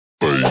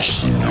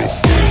Bass in your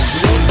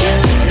face.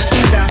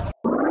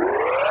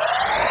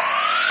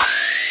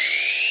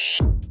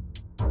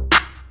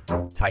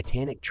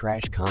 Titanic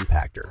trash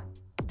compactor.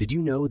 Did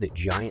you know that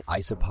giant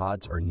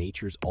isopods are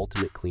nature's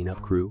ultimate cleanup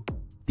crew?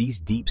 These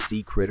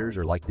deep-sea critters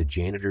are like the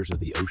janitors of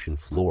the ocean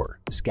floor,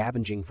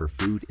 scavenging for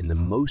food in the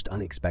most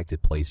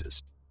unexpected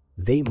places.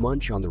 They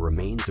munch on the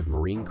remains of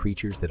marine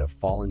creatures that have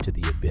fallen to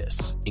the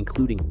abyss,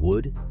 including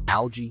wood,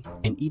 algae,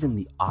 and even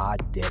the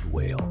odd dead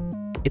whale.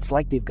 It's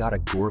like they've got a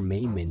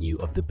gourmet menu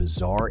of the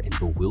bizarre and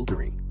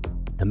bewildering.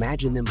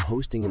 Imagine them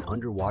hosting an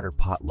underwater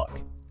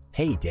potluck.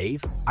 Hey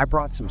Dave, I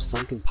brought some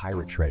sunken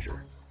pirate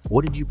treasure.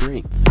 What did you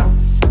bring?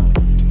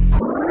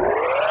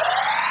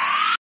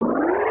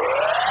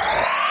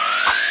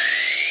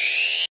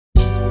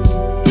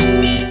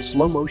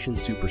 Slow motion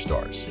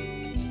superstars.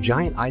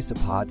 Giant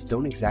isopods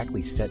don't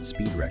exactly set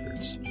speed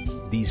records.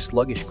 These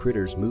sluggish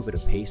critters move at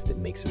a pace that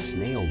makes a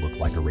snail look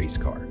like a race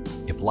car.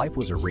 If life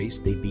was a race,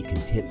 they'd be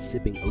content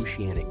sipping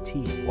oceanic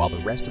tea while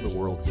the rest of the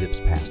world zips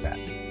past that.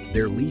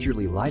 Their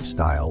leisurely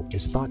lifestyle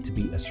is thought to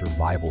be a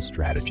survival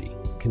strategy,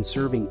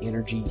 conserving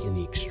energy in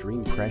the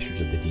extreme pressures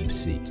of the deep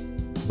sea.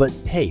 But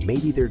hey,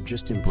 maybe they're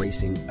just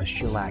embracing a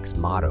chillax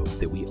motto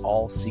that we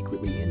all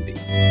secretly envy.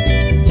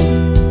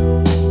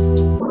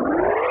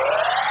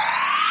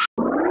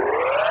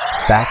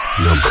 Fact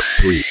number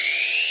 3.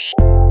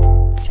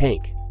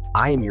 Tank.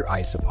 I am your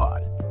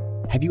isopod.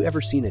 Have you ever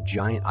seen a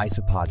giant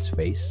isopod's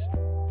face?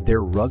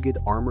 Their rugged,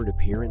 armored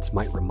appearance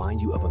might remind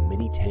you of a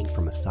mini tank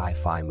from a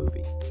sci-fi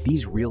movie.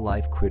 These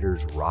real-life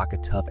critters rock a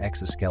tough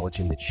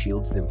exoskeleton that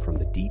shields them from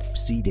the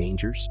deep-sea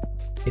dangers.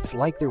 It's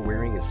like they're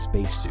wearing a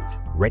spacesuit,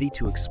 ready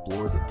to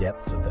explore the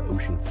depths of the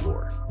ocean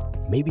floor.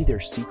 Maybe they're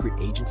secret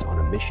agents on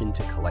a mission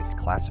to collect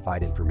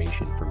classified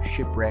information from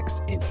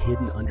shipwrecks and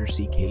hidden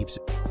undersea caves.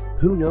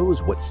 Who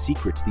knows what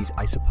secrets these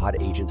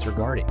isopod agents are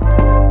guarding?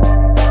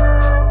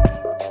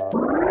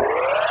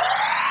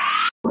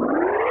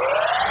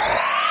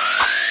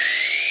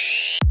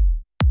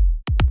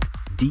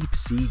 Deep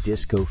sea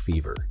disco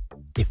fever.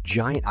 If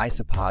giant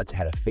isopods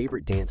had a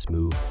favorite dance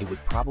move, it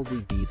would probably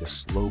be the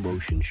slow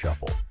motion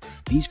shuffle.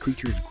 These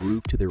creatures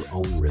groove to their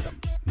own rhythm,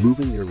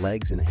 moving their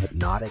legs in a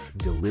hypnotic,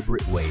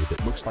 deliberate way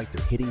that looks like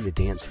they're hitting the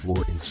dance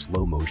floor in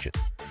slow motion.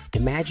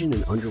 Imagine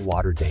an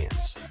underwater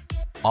dance.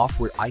 Off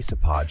where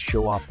isopods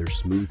show off their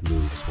smooth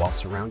moves while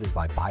surrounded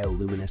by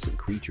bioluminescent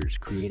creatures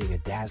creating a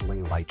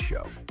dazzling light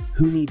show.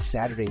 Who needs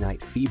Saturday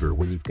Night Fever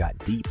when you've got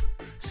deep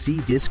sea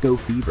disco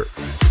fever?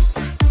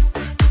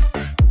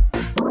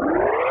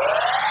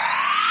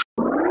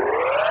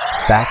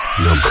 Fact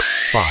number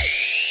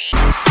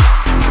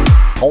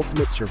 5.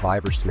 Ultimate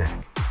survivor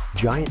snack.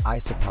 Giant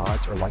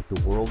isopods are like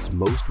the world's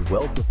most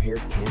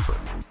well-prepared camper.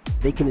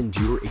 They can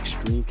endure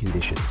extreme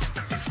conditions.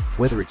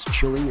 Whether it's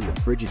chilling in the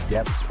frigid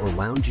depths or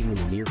lounging in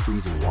the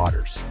near-freezing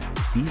waters,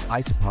 these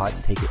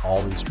isopods take it all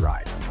in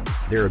stride.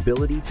 Their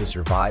ability to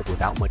survive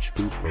without much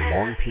food for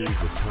long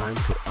periods of time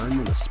could earn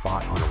them a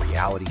spot on a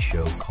reality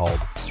show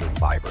called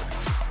Survivor.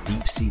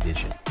 Deep Sea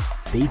Vision.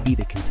 They'd be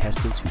the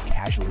contestants who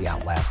casually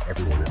outlast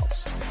everyone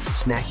else,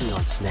 snacking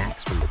on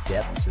snacks from the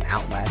depths and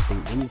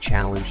outlasting any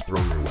challenge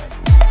thrown their way.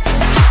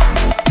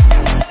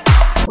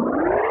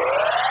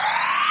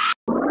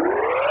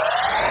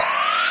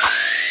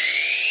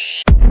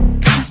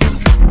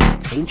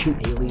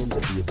 Ancient aliens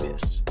of the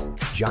abyss.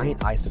 Giant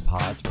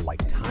isopods are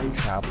like time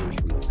travelers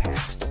from the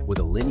past, with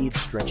a lineage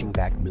stretching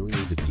back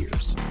millions of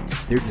years.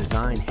 Their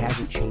design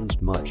hasn't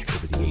changed much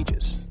over the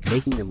ages,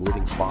 making them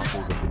living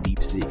fossils of the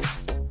deep sea.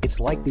 It's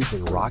like they've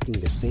been rocking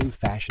the same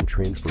fashion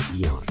trend for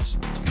eons,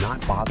 not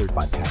bothered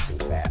by passing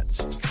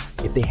fads.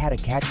 If they had a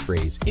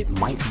catchphrase, it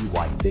might be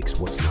why fix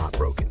what's not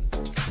broken,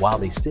 while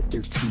they sip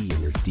their tea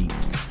in their deep,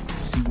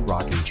 sea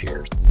rocking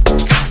chairs.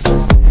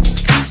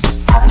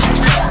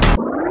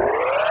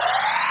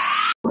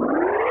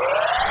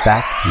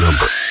 Fact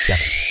number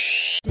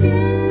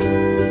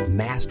 7.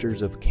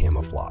 Masters of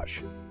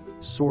camouflage.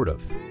 Sort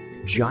of.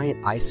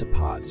 Giant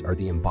isopods are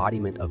the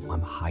embodiment of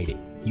I'm hiding.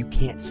 You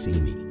can't see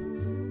me.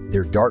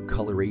 Their dark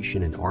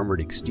coloration and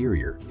armored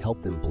exterior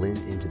help them blend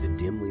into the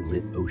dimly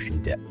lit ocean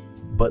depth.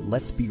 But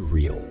let's be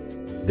real.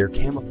 Their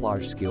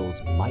camouflage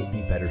skills might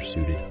be better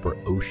suited for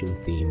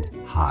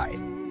ocean-themed hide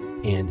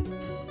and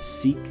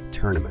seek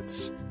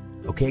tournaments.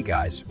 Okay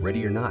guys,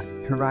 ready or not,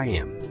 here I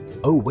am.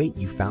 Oh wait,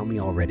 you found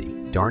me already.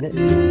 Darn it.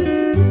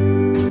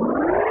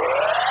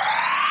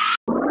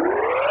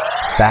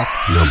 Fact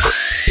number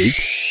 8.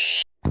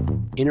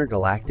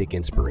 Intergalactic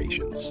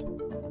inspirations.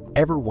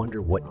 Ever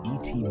wonder what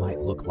ET might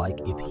look like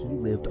if he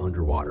lived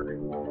underwater?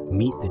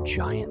 Meet the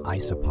giant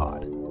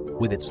isopod.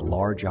 With its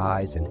large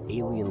eyes and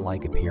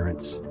alien-like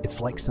appearance,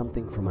 it's like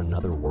something from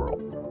another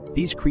world.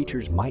 These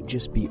creatures might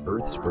just be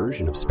Earth's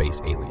version of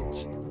space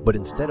aliens, but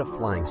instead of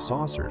flying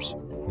saucers,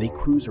 they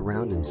cruise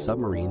around in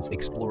submarines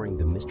exploring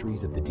the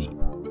mysteries of the deep.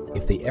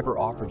 If they ever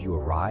offered you a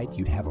ride,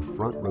 you'd have a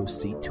front row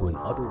seat to an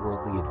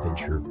otherworldly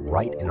adventure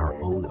right in our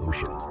own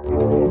oceans.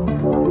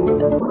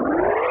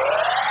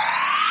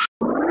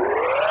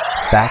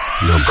 Fact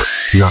number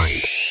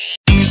 9.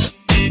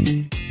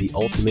 The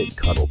ultimate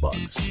cuddle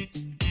bugs.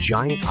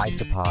 Giant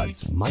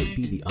isopods might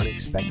be the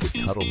unexpected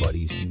cuddle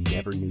buddies you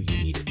never knew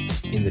you needed.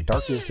 In the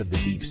darkness of the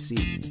deep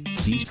sea,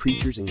 these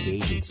creatures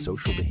engage in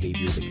social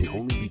behavior that can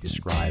only be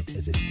described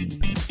as a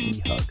deep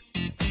sea hug.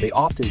 They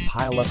often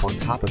pile up on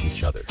top of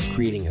each other,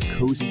 creating a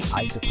cozy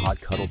isopod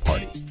cuddle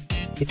party.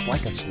 It's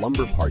like a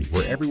slumber party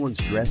where everyone's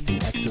dressed in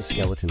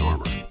exoskeleton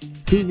armor.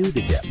 Who knew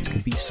the depths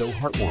could be so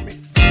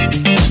heartwarming?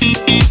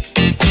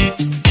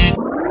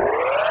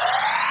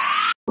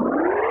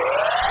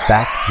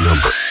 Fact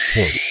number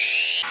 10.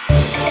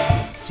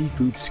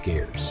 Seafood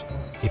scares.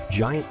 If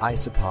giant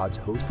isopods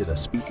hosted a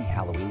spooky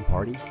Halloween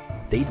party,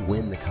 they'd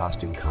win the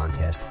costume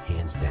contest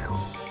hands down.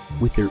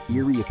 With their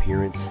eerie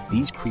appearance,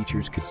 these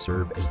creatures could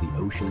serve as the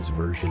ocean's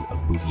version of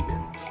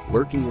boogeymen,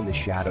 lurking in the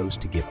shadows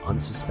to give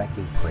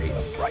unsuspecting prey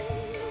a fright.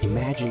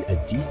 Imagine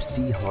a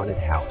deep-sea haunted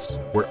house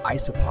where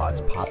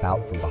isopods pop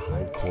out from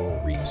behind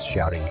coral reefs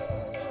shouting,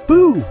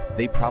 "Boo!"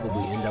 They'd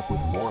probably end up with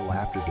more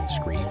laughter than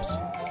screams.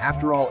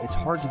 After all, it's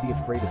hard to be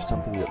afraid of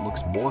something that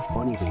looks more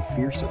funny than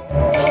fearsome.